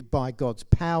by God's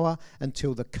power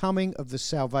until the coming of the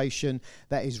salvation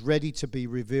that is ready to be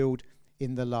revealed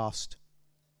in the last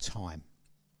time.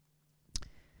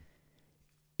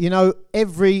 You know,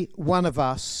 every one of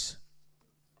us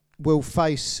will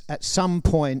face at some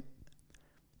point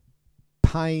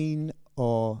pain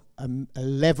or a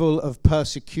level of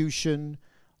persecution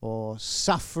or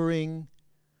suffering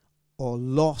or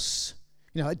loss,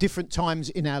 you know, at different times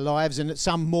in our lives, and at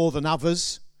some more than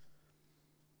others.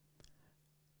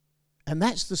 And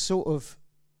that's the sort of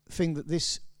thing that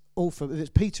this author,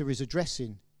 that Peter is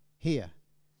addressing here.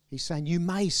 He's saying you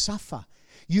may suffer,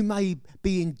 you may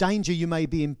be in danger, you may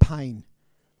be in pain,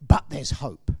 but there's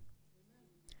hope.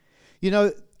 You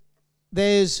know,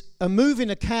 there's a moving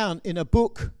account in a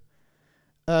book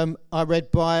I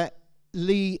read by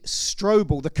Lee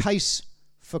Strobel, The Case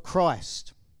for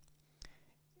Christ.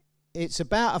 It's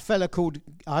about a fella called,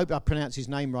 I hope I pronounce his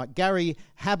name right, Gary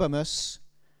Habermas,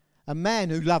 a man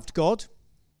who loved God.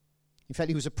 In fact,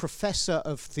 he was a professor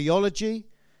of theology,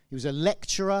 he was a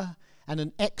lecturer and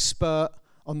an expert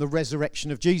on the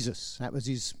resurrection of Jesus. That was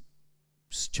his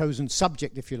chosen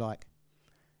subject, if you like.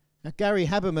 Now, Gary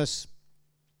Habermas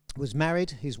was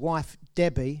married. His wife,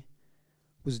 Debbie,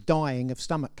 was dying of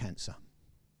stomach cancer.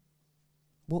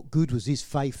 What good was his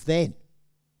faith then?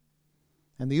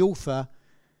 And the author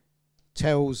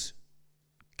tells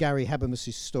Gary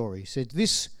Habermas' story. He said,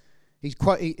 he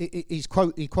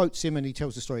quotes him and he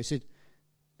tells the story. He said,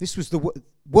 this was the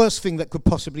worst thing that could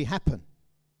possibly happen.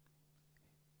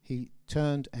 He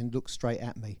turned and looked straight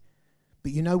at me.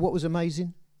 But you know what was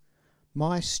amazing?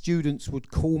 My students would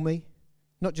call me,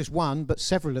 not just one, but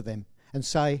several of them, and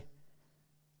say,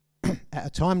 at a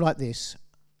time like this,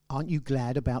 aren't you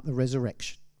glad about the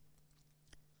resurrection?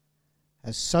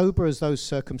 As sober as those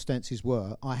circumstances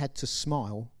were, I had to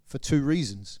smile for two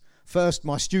reasons. First,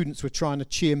 my students were trying to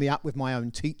cheer me up with my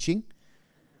own teaching.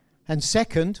 And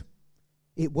second,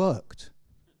 it worked.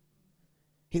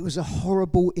 It was a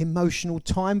horrible emotional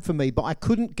time for me, but I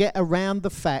couldn't get around the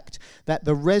fact that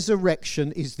the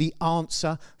resurrection is the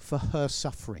answer for her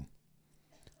suffering.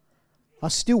 I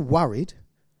still worried.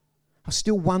 I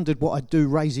still wondered what I'd do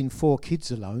raising 4 kids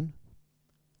alone.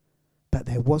 But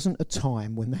there wasn't a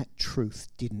time when that truth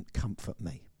didn't comfort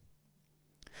me.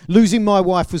 Losing my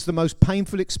wife was the most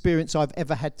painful experience I've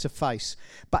ever had to face.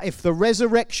 But if the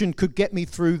resurrection could get me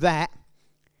through that,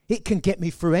 it can get me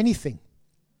through anything.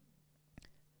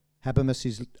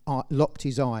 Habermas locked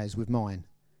his eyes with mine.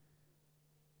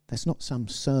 That's not some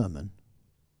sermon,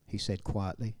 he said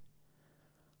quietly.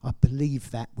 I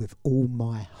believe that with all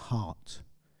my heart.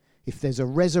 If there's a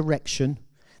resurrection,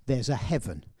 there's a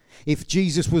heaven. If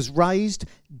Jesus was raised,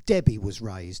 Debbie was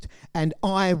raised. And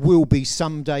I will be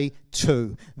someday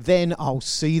too. Then I'll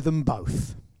see them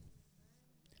both.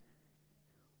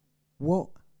 What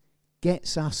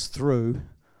gets us through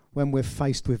when we're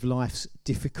faced with life's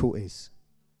difficulties?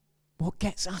 What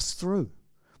gets us through?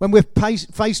 When we're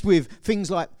faced with things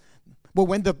like, well,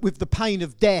 with the pain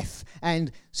of death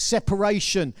and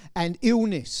separation and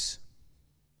illness.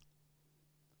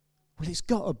 Well, it's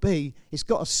got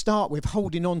to start with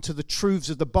holding on to the truths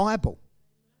of the Bible,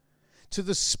 to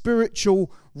the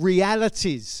spiritual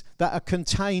realities that are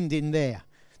contained in there,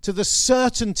 to the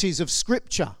certainties of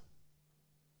Scripture.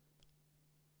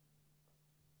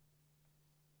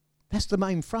 That's the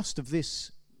main thrust of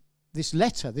this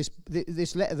letter,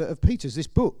 this letter of Peter's, this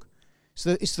book.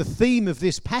 So it's the theme of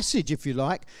this passage, if you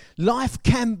like. Life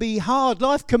can be hard.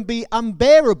 Life can be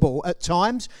unbearable at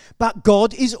times, but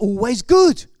God is always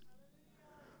good.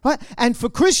 Right? And for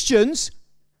Christians,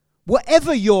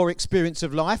 whatever your experience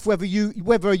of life, whether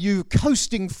you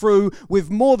coasting through with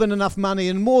more than enough money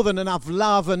and more than enough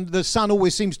love and the sun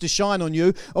always seems to shine on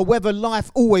you, or whether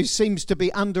life always seems to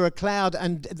be under a cloud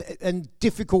and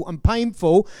difficult and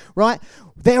painful, right?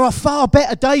 There are far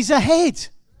better days ahead.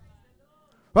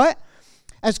 Right?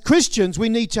 As Christians, we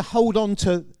need to hold on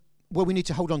to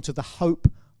the hope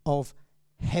of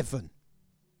heaven.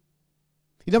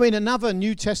 You know, in another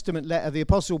New Testament letter, the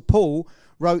Apostle Paul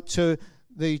wrote to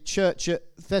the church at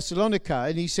Thessalonica,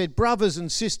 and he said, brothers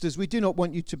and sisters, we do not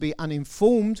want you to be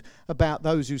uninformed about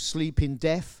those who sleep in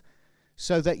death,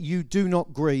 so that you do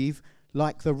not grieve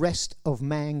like the rest of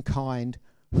mankind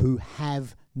who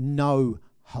have no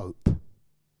hope.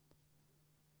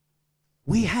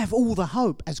 We have all the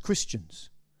hope as Christians.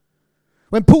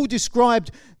 When Paul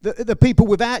described the people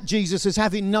without Jesus as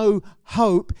having no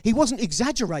hope, he wasn't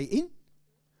exaggerating,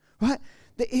 right?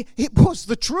 It was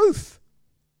the truth.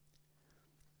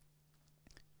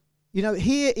 You know,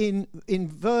 here in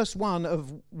verse 1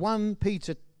 of 1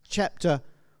 Peter chapter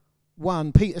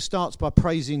 1, Peter starts by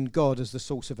praising God as the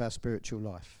source of our spiritual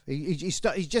life. He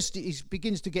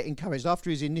begins to get encouraged after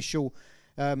his initial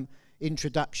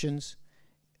introductions.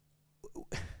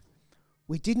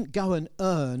 We didn't go and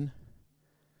earn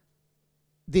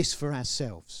this for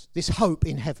ourselves, this hope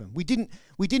in heaven. We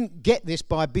didn't get this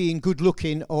by being good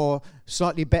looking or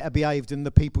slightly better behaved than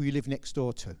the people you live next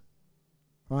door to.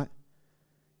 Right?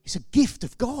 It's a gift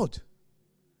of God,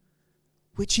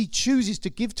 which he chooses to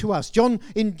give to us.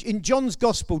 In John's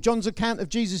Gospel, John's account of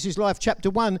Jesus' life, chapter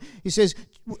 1, he says,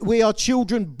 we are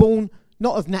children born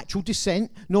not of natural descent,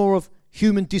 nor of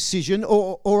human decision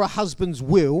or a husband's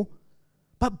will,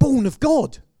 but born of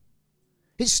God.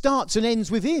 It starts and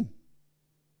ends with him.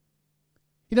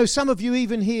 You know, some of you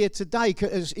even here today,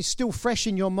 it's still fresh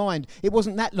in your mind. It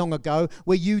wasn't that long ago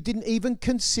where you didn't even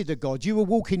consider God. You were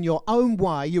walking your own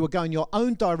way. You were going your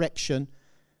own direction.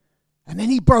 And then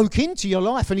he broke into your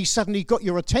life and he suddenly got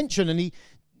your attention and he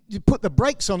put the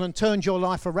brakes on and turned your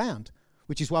life around,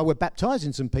 which is why we're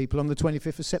baptizing some people on the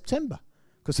 25th of September,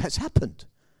 because that's happened,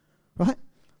 right?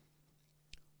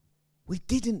 We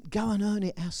didn't go and earn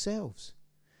it ourselves.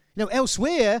 You know,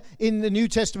 elsewhere in the New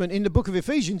Testament, in the book of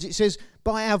Ephesians, it says,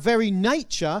 by our very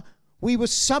nature, we were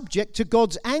subject to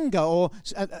God's anger, or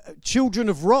children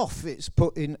of wrath, it's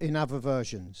put in other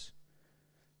versions.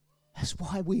 That's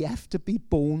why we have to be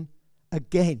born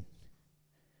again.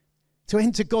 To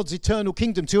enter God's eternal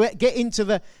kingdom, to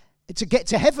get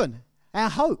to heaven, our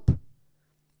hope.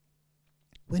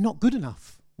 We're not good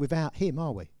enough without him,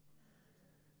 are we?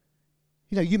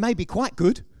 You know, you may be quite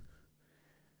good.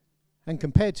 And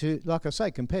compared to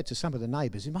some of the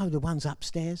neighbours, you know, the ones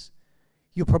upstairs,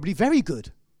 you're probably very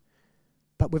good.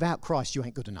 But without Christ, you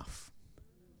ain't good enough.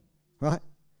 Right?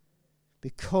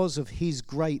 Because of his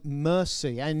great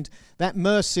mercy. And that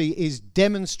mercy is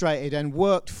demonstrated and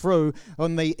worked through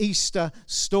on the Easter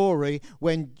story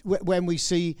when we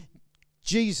see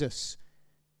Jesus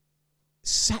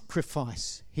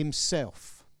sacrifice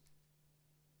himself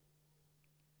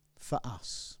for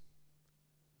us.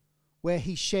 Where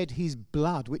he shed his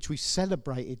blood, which we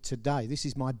celebrated today. This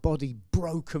is my body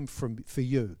broken for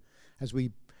you. As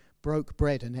we broke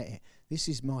bread and ate it. This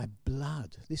is my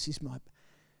blood.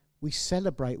 We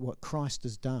celebrate what Christ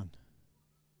has done.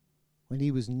 When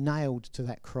he was nailed to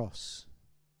that cross.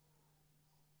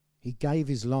 He gave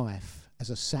his life as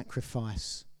a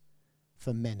sacrifice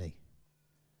for many.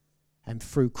 And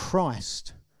through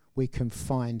Christ, we can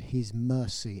find his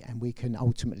mercy and we can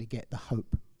ultimately get the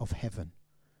hope of heaven.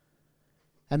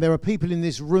 And there are people in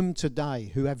this room today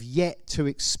who have yet to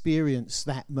experience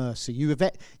that mercy. You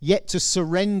have yet to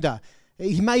surrender.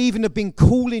 He may even have been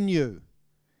calling you.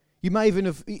 You may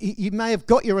have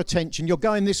got your attention. You're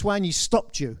going this way and he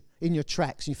stopped you in your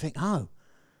tracks. And you think, oh,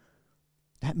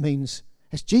 that means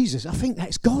that's Jesus. I think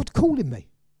that's God calling me.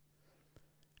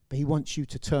 But he wants you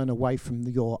to turn away from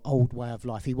your old way of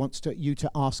life. He wants you to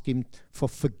ask him for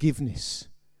forgiveness.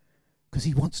 Because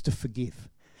he wants to forgive.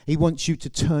 He wants you to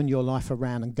turn your life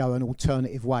around and go an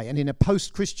alternative way. And in a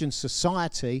post-Christian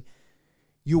society,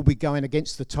 you'll be going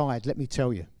against the tide, let me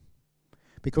tell you.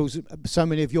 Because so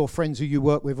many of your friends who you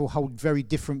work with will hold very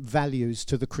different values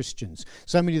to the Christians.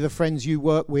 So many of the friends you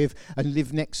work with and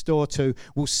live next door to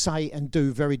will say and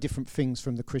do very different things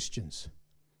from the Christians.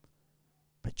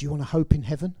 But do you want a hope in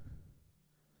heaven?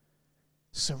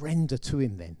 Surrender to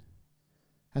him then.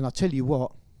 And I'll tell you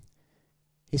what,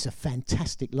 it's a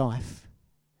fantastic life.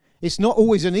 It's not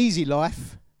always an easy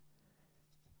life,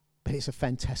 but it's a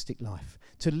fantastic life.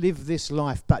 To live this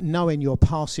life, but knowing you're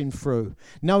passing through,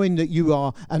 knowing that you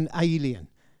are an alien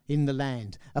in the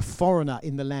land, a foreigner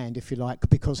in the land, if you like,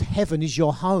 because heaven is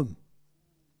your home.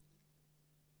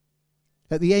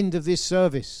 At the end of this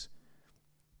service,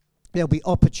 there'll be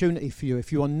opportunity for you,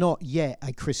 if you are not yet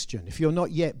a Christian, if you're not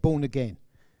yet born again,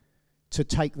 to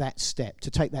take that step,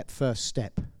 to take that first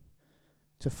step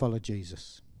to follow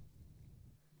Jesus.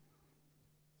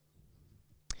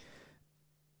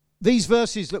 These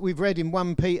verses that we've read in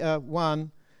 1 Peter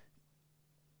 1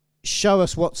 show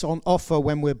us what's on offer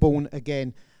when we're born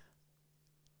again.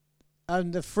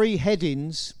 And the three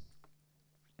headings,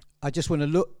 I just want to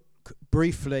look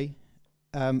briefly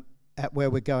at where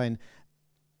we're going.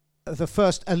 The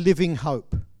first, a living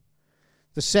hope.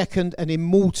 The second, an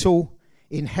immortal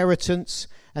inheritance.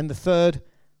 And the third,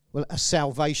 well, a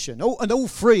salvation. And all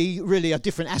three really are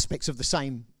different aspects of the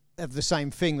same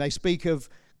thing. They speak of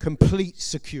complete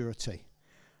security,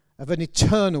 of an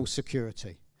eternal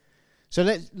security. So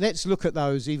let's look at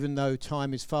those, even though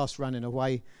time is fast running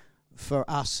away for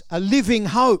us. A living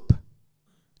hope.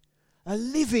 A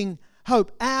living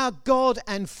hope. Our God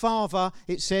and Father,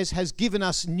 it says, has given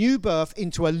us new birth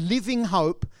into a living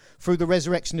hope through the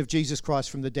resurrection of Jesus Christ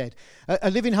from the dead. A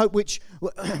living hope which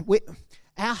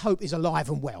our hope is alive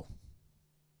and well.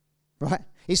 Right?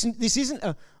 This isn't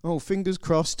a, fingers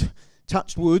crossed,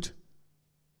 touched wood,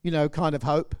 kind of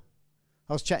hope.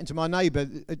 I was chatting to my neighbour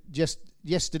just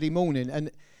yesterday morning,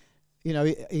 and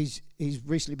he's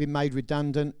recently been made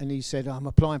redundant, and he said, I'm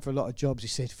applying for a lot of jobs. He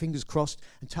said, fingers crossed,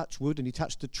 and touch wood, and he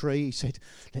touched a tree. He said,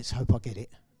 let's hope I get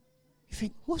it. You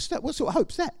think, what's that? What sort of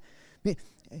hope's that?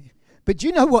 But do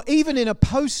you know what? Even in a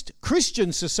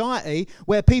post-Christian society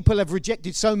where people have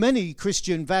rejected so many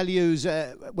Christian values,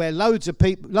 where loads of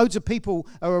people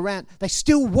are around, they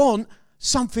still want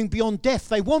something beyond death.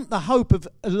 They want the hope of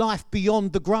a life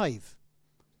beyond the grave.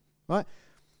 Right?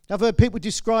 I've heard people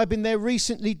describing their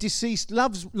recently deceased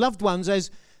loved ones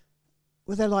as,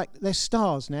 well, they're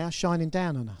stars now shining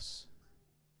down on us.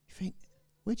 You think,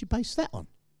 where'd you base that on?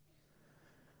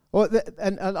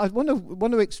 And I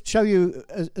want to show you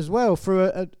as well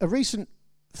through a recent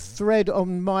thread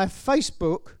on my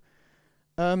Facebook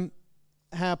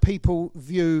how people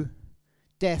view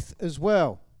death as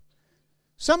well.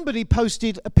 Somebody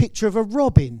posted a picture of a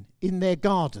robin in their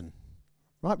garden.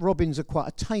 Right, robins are quite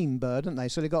a tame bird, aren't they?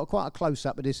 So they got quite a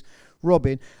close-up of this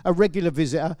robin, a regular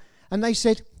visitor, and they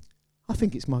said, I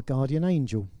think it's my guardian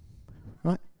angel.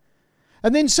 Right?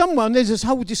 And then there's this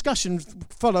whole discussion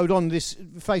followed on this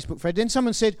Facebook thread. Then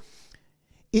someone said,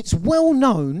 it's well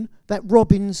known that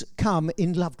robins come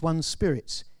in loved ones'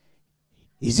 spirits.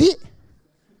 Is it?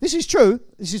 This is true.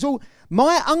 This is all.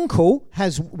 My uncle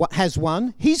has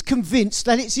one. He's convinced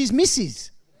that it's his missus.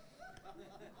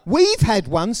 We've had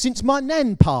one since my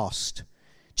nan passed.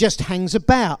 Just hangs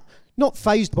about, not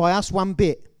fazed by us one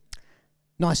bit.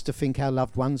 Nice to think our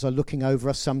loved ones are looking over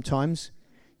us sometimes.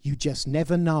 You just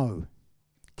never know.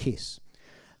 Kiss.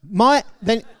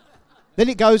 Then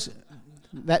it goes,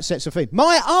 that sets a theme.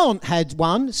 My aunt had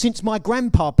one since my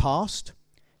grandpa passed.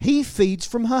 He feeds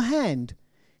from her hand.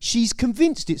 She's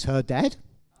convinced it's her dad.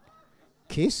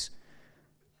 Kiss.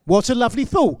 What a lovely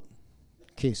thought.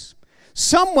 Kiss.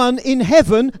 Someone in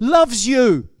heaven loves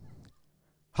you.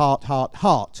 Heart, heart,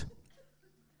 heart.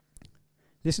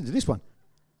 Listen to this one.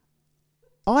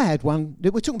 I had one,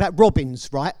 we're talking about robins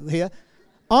right here.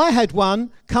 I had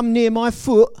one come near my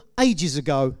foot ages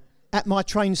ago at my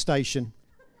train station.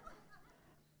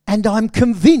 And I'm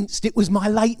convinced it was my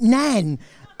late nan,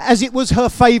 as it was her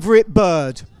favourite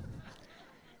bird.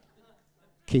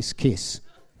 Kiss, kiss.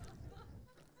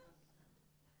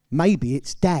 Maybe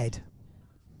it's Dad,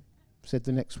 said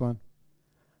the next one.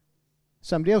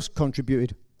 Somebody else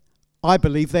contributed. I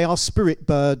believe they are spirit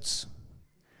birds.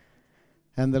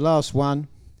 And the last one,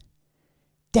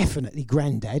 definitely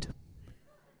Granddad.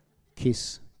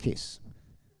 Kiss, kiss.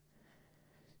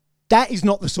 That is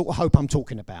not the sort of hope I'm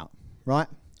talking about, right?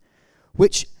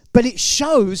 But it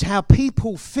shows how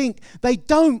people think they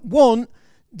don't want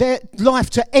their life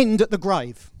to end at the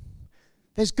grave.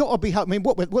 There's got to be hope. I mean,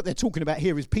 what they're talking about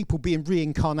here is people being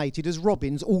reincarnated as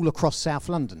robins all across South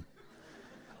London,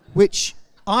 which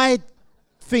I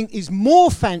think is more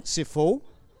fanciful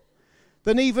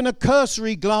than even a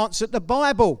cursory glance at the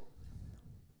Bible.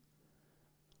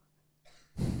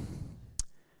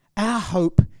 Our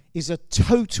hope is a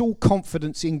total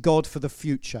confidence in God for the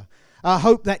future. A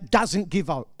hope that doesn't give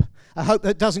up. A hope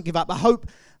that doesn't give up. A hope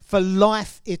for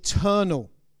life eternal.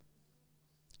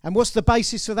 And what's the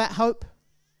basis of that hope?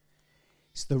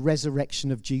 It's the resurrection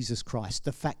of Jesus Christ.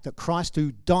 The fact that Christ,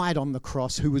 who died on the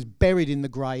cross, who was buried in the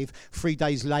grave, 3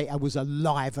 days later was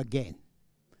alive again.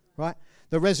 Right?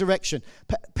 The resurrection.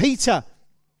 Peter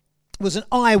was an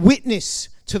eyewitness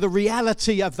to the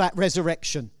reality of that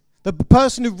resurrection. The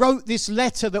person who wrote this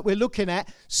letter that we're looking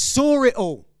at saw it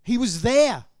all. He was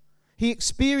there. He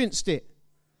experienced it.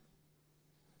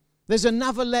 There's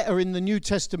another letter in the New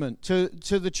Testament to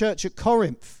the church at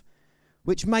Corinth,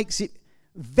 which makes it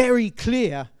very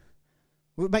clear,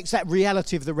 makes that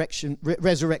reality of the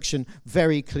resurrection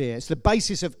very clear. It's the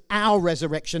basis of our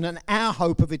resurrection and our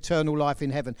hope of eternal life in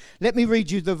heaven. Let me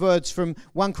read you the words from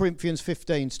 1 Corinthians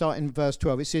 15, starting in verse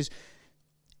 12. It says,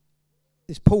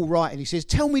 it's Paul writing, he says,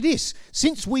 tell me this,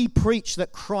 since we preach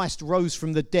that Christ rose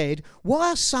from the dead,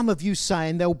 why are some of you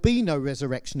saying there'll be no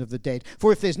resurrection of the dead?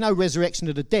 For if there's no resurrection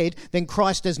of the dead, then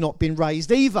Christ has not been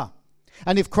raised either.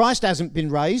 And if Christ hasn't been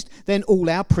raised, then all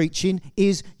our preaching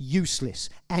is useless,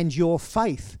 and your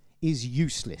faith is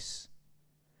useless.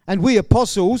 And we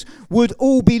apostles would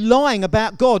all be lying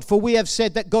about God, for we have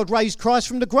said that God raised Christ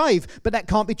from the grave, but that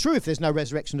can't be true if there's no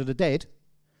resurrection of the dead.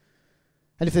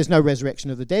 And if there's no resurrection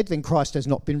of the dead, then Christ has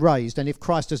not been raised. And if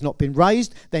Christ has not been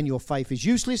raised, then your faith is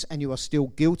useless and you are still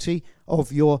guilty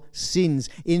of your sins.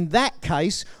 In that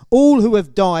case, all who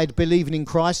have died believing in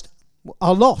Christ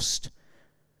are lost.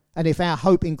 And if our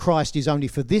hope in Christ is only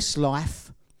for this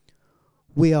life,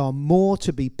 we are more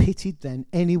to be pitied than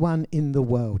anyone in the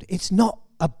world. It's not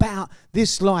about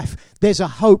this life. There's a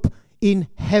hope in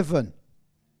heaven.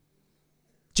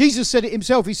 Jesus said it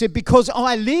himself. He said, because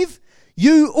I live,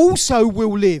 you also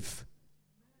will live.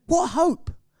 What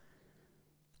hope?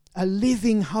 A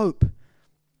living hope.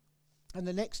 And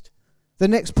the next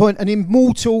point, an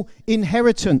immortal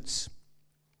inheritance.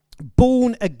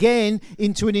 Born again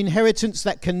into an inheritance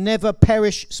that can never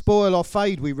perish, spoil or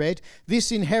fade, we read.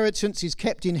 This inheritance is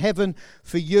kept in heaven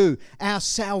for you. Our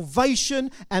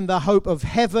salvation and the hope of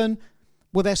heaven,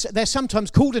 well, they're sometimes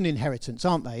called an inheritance,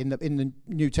 aren't they, in the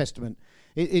New Testament?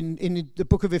 In the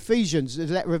book of Ephesians, the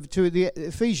letter to the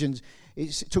Ephesians,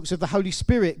 it talks of the Holy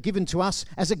Spirit given to us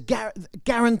as a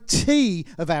guarantee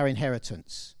of our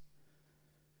inheritance.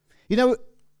 You know,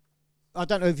 I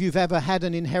don't know if you've ever had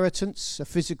an inheritance, a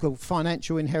physical,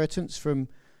 financial inheritance from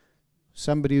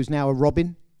somebody who's now a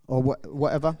Robin or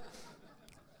whatever.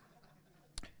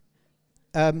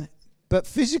 But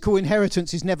physical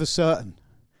inheritance is never certain.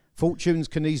 Fortunes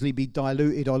can easily be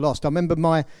diluted or lost. I remember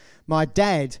my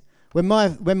dad, when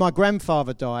my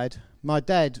grandfather died, my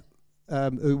dad,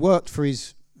 who worked for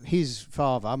his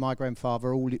father, my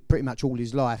grandfather, pretty much all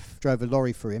his life, drove a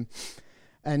lorry for him,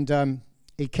 and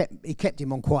he kept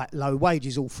him on quite low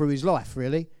wages all through his life,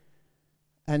 really.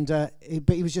 And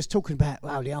but he was just talking about,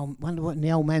 wow, wonder when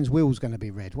the old man's will's going to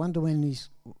be read. Wonder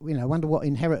what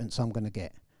inheritance I'm going to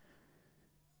get.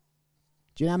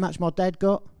 Do you know how much my dad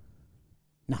got?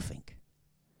 Nothing.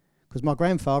 Because my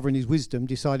grandfather, in his wisdom,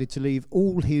 decided to leave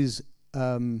all his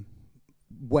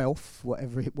wealth,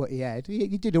 what he had.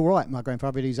 He did all right, my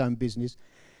grandfather, had his own business,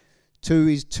 to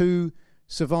his two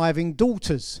surviving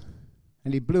daughters.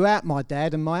 And he blew out my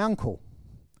dad and my uncle,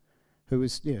 who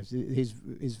was his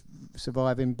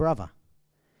surviving brother.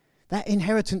 That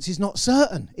inheritance is not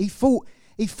certain. He thought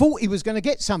he was going to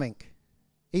get something.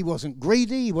 He wasn't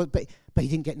greedy, but he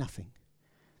didn't get nothing.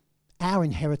 Our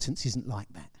inheritance isn't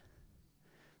like that.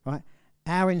 Right?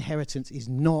 Our inheritance is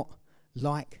not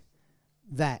like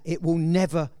that. It will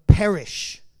never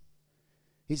perish.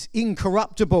 It's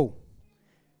incorruptible.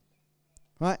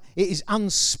 Right? It is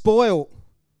unspoiled.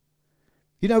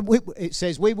 You know, it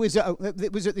says it was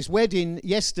at this wedding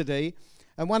yesterday,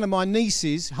 and one of my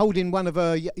nieces, holding one of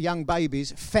her young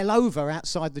babies, fell over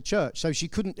outside the church, so she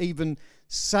couldn't even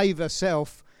save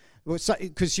herself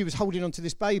because she was holding onto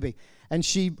this baby, and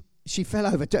she fell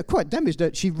over, quite damaged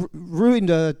her. She ruined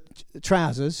her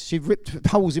trousers. She ripped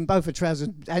holes in both her trousers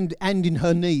and in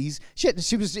her knees.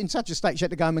 She was in such a state she had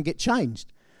to go home and get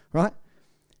changed, right?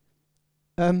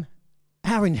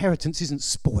 Our inheritance isn't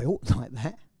spoilt like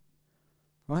that,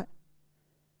 right?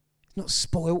 It's not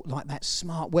spoilt like that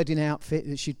smart wedding outfit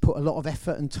that she'd put a lot of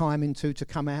effort and time into to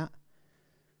come out.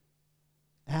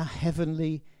 Our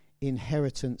heavenly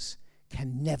inheritance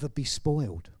can never be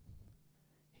spoiled.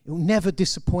 It will never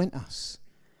disappoint us.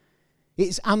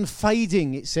 It's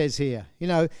unfading, it says here. You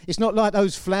know, it's not like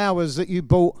those flowers that you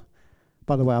bought.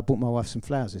 By the way, I bought my wife some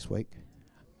flowers this week.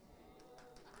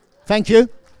 Thank you.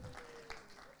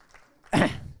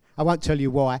 I won't tell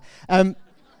you why.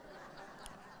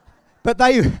 But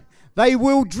they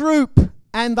will droop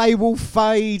and they will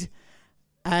fade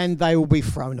and they will be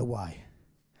thrown away.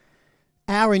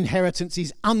 Our inheritance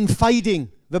is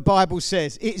unfading, the Bible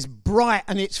says. It's bright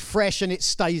and it's fresh and it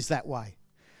stays that way,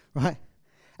 right?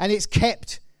 And it's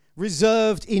kept,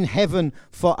 reserved in heaven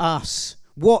for us,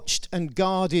 watched and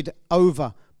guarded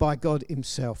over by God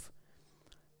himself.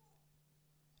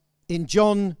 In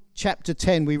John chapter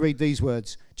 10, we read these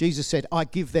words. Jesus said, I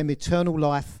give them eternal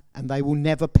life and they will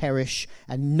never perish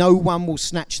and no one will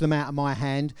snatch them out of my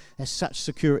hand. There's such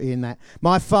security in that.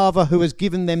 My Father who has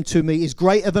given them to me is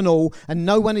greater than all and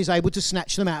no one is able to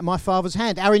snatch them out of my Father's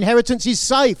hand. Our inheritance is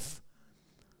safe.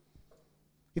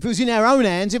 If it was in our own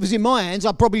hands, if it was in my hands,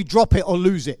 I'd probably drop it or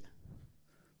lose it.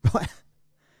 Right?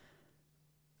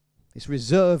 It's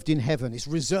reserved in heaven. It's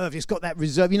reserved. It's got that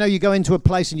reserve. You know, you go into a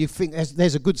place and you think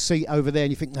there's a good seat over there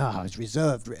and you think, no, it's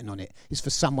reserved written on it. It's for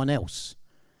someone else.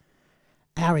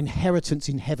 Our inheritance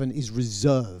in heaven is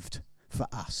reserved for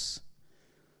us.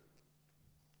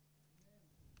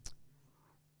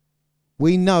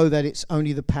 We know that it's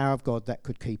only the power of God that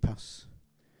could keep us.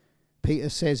 Peter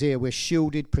says here, we're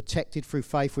shielded, protected through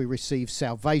faith. We receive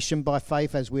salvation by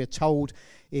faith, as we're told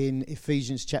in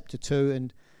Ephesians chapter 2,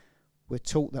 and we're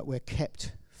taught that we're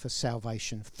kept for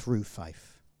salvation through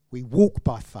faith. We walk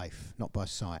by faith, not by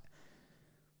sight.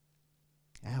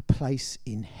 Our place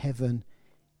in heaven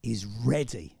is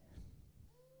ready.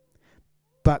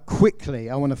 But quickly,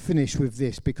 I want to finish with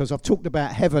this, because I've talked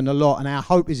about heaven a lot and our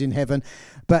hope is in heaven.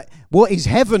 But what is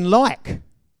heaven like?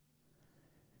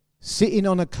 Sitting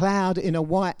on a cloud in a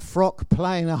white frock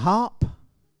playing a harp?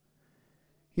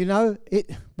 You know,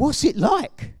 what's it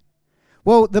like?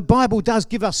 Well, the Bible does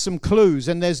give us some clues,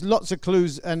 and there's lots of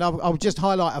clues, and I'll just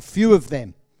highlight a few of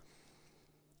them.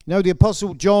 You know, the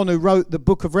Apostle John, who wrote the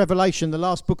book of Revelation, the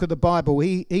last book of the Bible,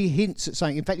 he hints at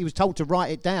something. In fact, he was told to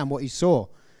write it down, what he saw.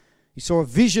 He saw a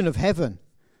vision of heaven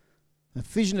and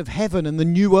the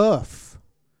new earth,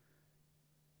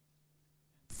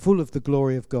 full of the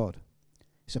glory of God.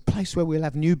 It's a place where we'll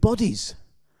have new bodies,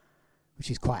 which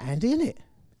is quite handy, isn't it?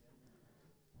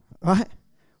 Right?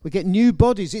 We get new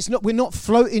bodies. We're not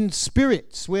floating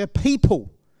spirits. We're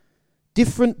people,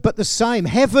 different but the same.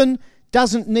 Heaven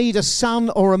doesn't need a sun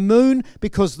or a moon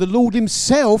because the Lord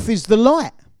himself is the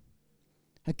light.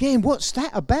 Again, what's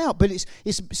that about? But it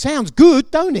sounds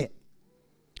good, don't it?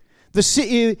 The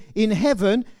city in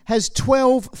heaven has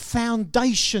 12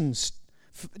 foundations.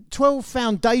 12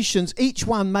 foundations, each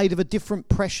one made of a different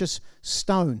precious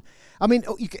stone. I mean,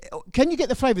 can you get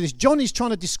the flavour of this? John is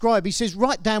trying to describe, he says,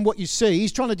 write down what you see.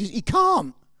 He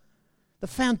can't. The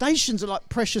foundations are like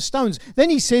precious stones. Then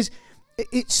he says,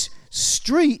 its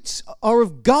streets are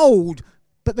of gold,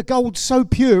 but the gold's so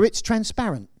pure, it's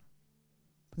transparent.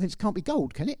 Then it can't be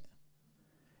gold, can it?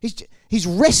 He's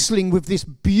wrestling with this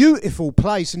beautiful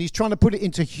place, and he's trying to put it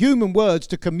into human words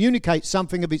to communicate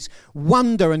something of its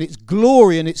wonder and its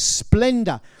glory and its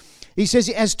splendour. He says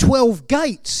it has 12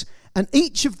 gates, and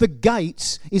each of the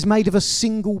gates is made of a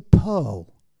single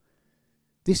pearl.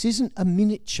 This isn't a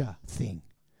miniature thing.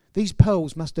 These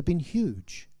pearls must have been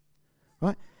huge,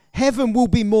 right? Heaven will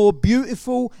be more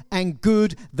beautiful and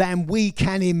good than we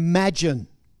can imagine.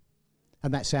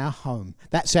 And that's our home.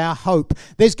 That's our hope.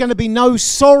 There's going to be no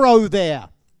sorrow there.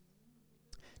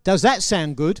 Does that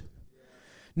sound good?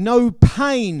 No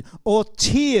pain or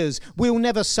tears. We'll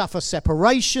never suffer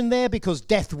separation there because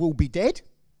death will be dead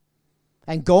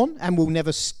and gone and will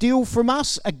never steal from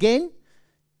us again.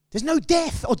 There's no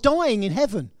death or dying in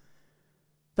heaven.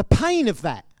 The pain of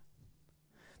that.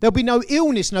 There'll be no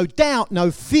illness, no doubt, no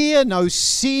fear, no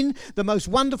sin. The most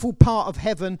wonderful part of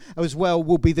heaven as well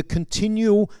will be the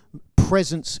continual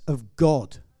presence of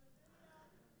God.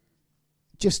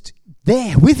 Just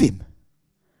there with him.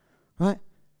 Right?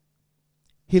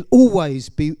 He'll always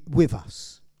be with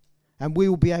us. And we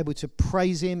will be able to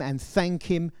praise him and thank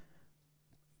him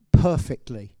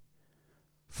perfectly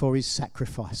for his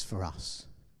sacrifice for us.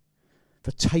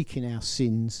 For taking our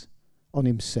sins on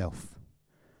himself.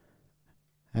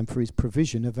 And for his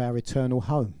provision of our eternal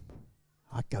home.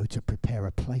 I go to prepare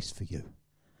a place for you.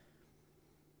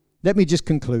 Let me just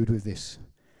conclude with this.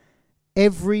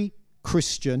 Every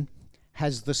Christian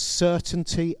has the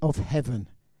certainty of heaven.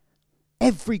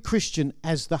 Every Christian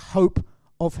has the hope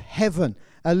of heaven.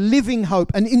 A living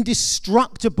hope, an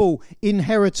indestructible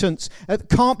inheritance that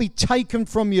can't be taken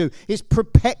from you. It's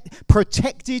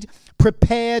protected,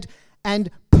 prepared, and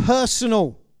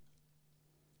personal.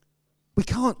 We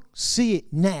can't see it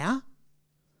now,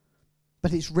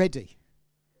 but it's ready.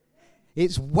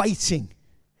 It's waiting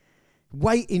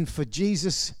for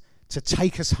Jesus to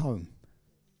take us home.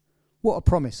 What a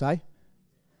promise, eh?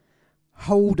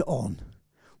 Hold on.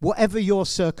 Whatever your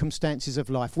circumstances of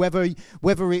life, whether it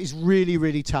is really,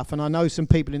 really tough, and I know some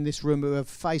people in this room who have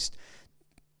faced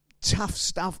tough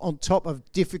stuff on top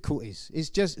of difficulties. It's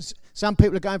just, some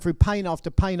people are going through pain after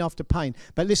pain after pain.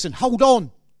 But listen, hold on.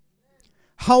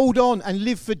 Hold on and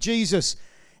live for Jesus,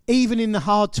 even in the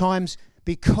hard times,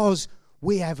 because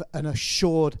we have an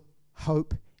assured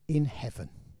hope in heaven.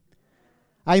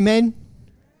 Amen?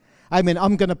 Amen.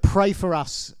 I'm going to pray for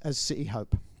us as City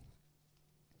Hope.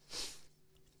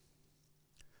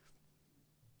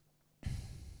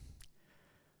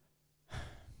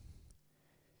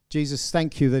 Jesus,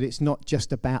 thank you that it's not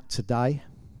just about today.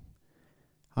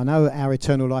 I know our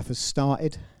eternal life has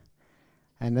started.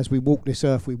 And as we walk this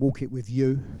earth, we walk it with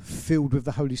you, filled with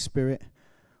the Holy Spirit.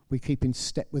 We keep in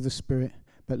step with the Spirit.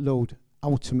 But Lord,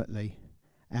 ultimately,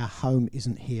 our home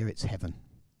isn't here, it's heaven.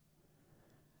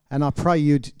 And I pray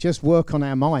you'd just work on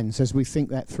our minds as we think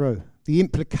that through. The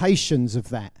implications of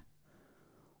that.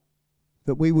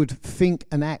 That we would think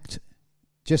and act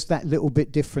just that little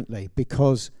bit differently,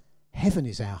 because heaven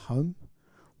is our home.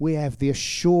 We have the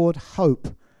assured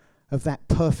hope of that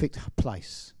perfect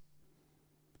place.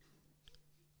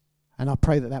 And I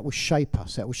pray that that will shape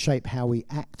us. That will shape how we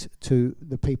act to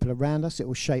the people around us. It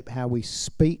will shape how we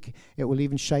speak. It will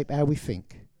even shape how we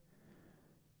think.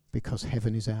 Because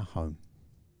heaven is our home.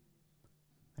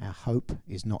 Our hope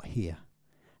is not here.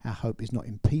 Our hope is not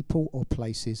in people or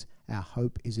places. Our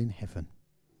hope is in heaven.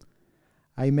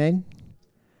 Amen.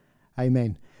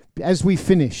 Amen. As we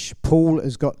finish, Paul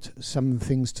has got some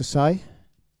things to say.